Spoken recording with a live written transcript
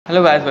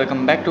Hello guys,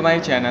 welcome back to my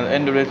channel.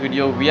 In today's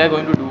video we are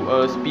going to do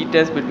a speed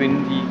test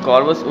between the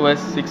Corvus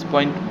OS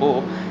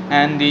 6.0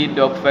 and the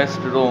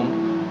Derpfest ROM.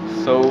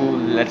 So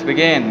let's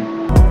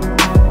begin.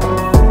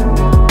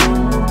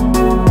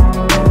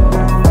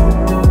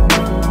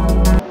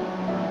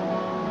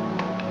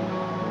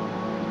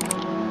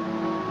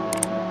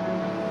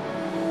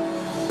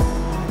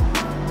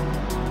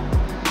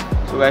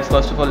 So guys,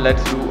 first of all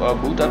let's do a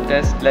boot up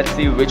test. Let's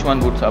see which one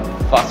boots up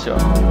faster.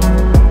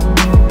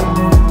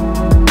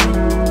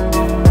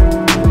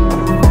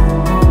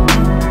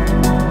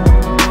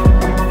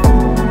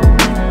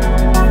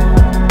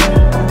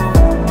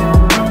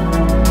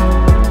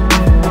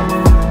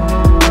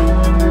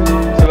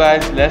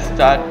 Guys, let's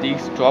start the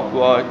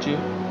stopwatch.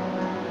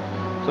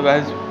 So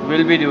guys,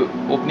 we'll be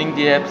opening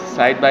the apps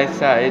side by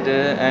side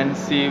and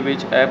see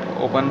which app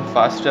opened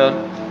faster,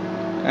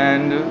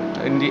 and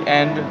in the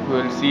end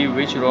we'll see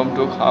which ROM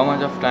took how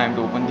much of time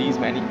to open these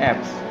many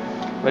apps.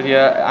 But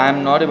yeah, I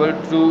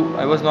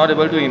was not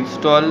able to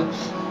install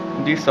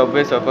the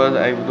Subway Surfers.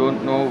 I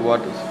don't know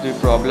what is the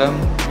problem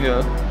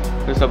here.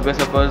 The Subway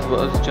Surfers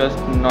was just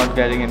not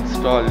getting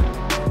installed.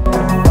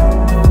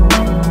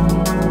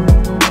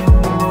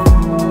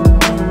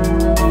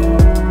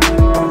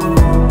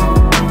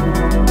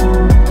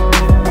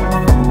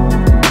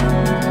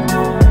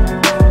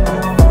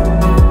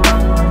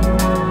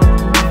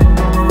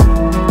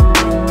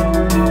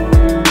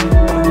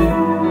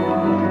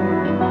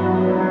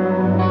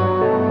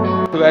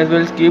 Guys,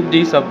 will skip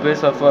the Subway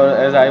Surfer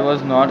as I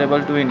was not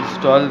able to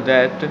install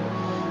that.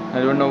 I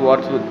don't know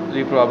what's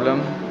the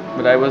problem,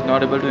 but I was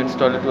not able to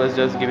install it. It was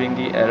just giving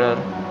the error.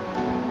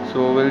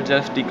 So we'll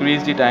just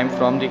decrease the time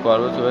from the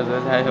Corvus OS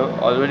as I have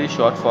already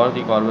shot for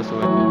the Corvus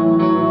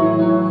OS.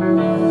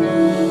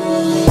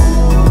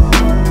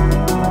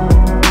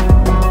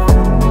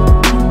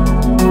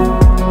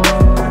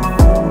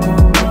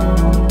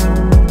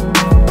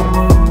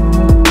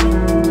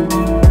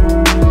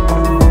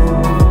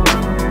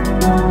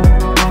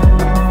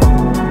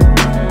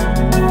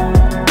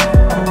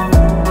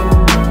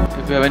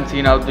 If you haven't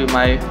seen out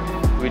my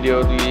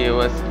video,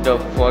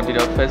 for the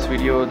Derpfest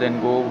video,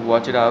 then go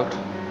watch it out.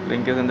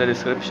 Link is in the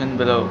description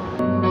below.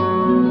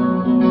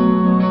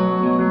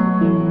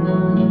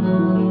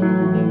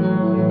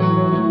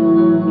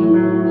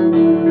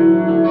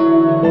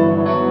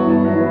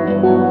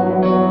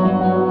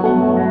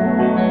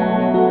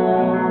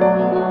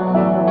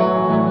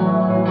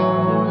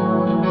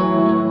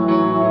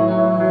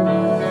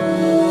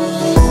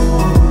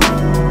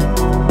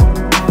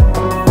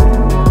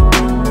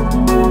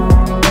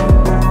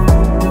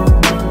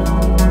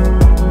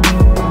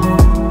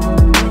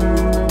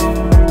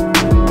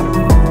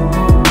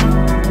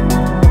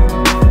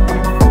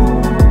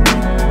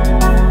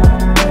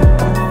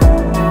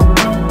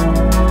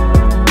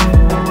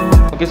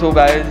 Okay, so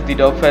guys, the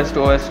Derpfest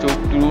OS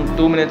took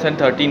 2 minutes and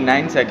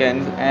 39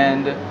 seconds,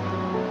 and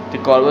the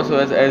Corvus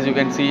OS, as you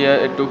can see here,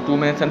 it took 2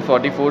 minutes and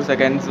 44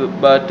 seconds,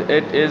 but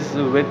it is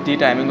with the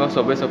timing of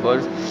Subway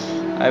Surfers.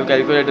 I have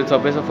calculated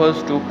Subway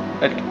Surfers took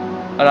at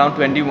around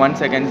 21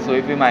 seconds, so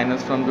if we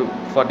minus from the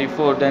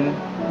 44, then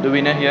the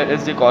winner here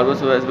is the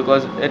Corvus OS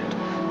because it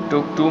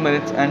took 2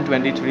 minutes and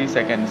 23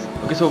 seconds.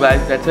 Okay, so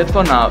guys, that's it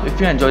for now.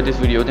 If you enjoyed this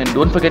video, then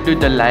don't forget to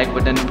hit the like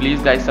button.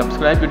 Please guys,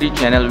 subscribe to the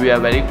channel. We are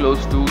very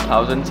close to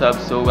 1000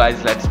 subs, so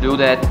guys, let's do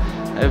that.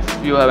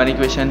 If you have any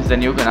questions,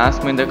 then you can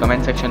ask me in the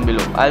comment section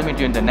below. I'll meet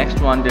you in the next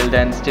one. Till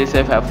then, stay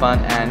safe, have fun,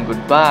 and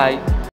goodbye.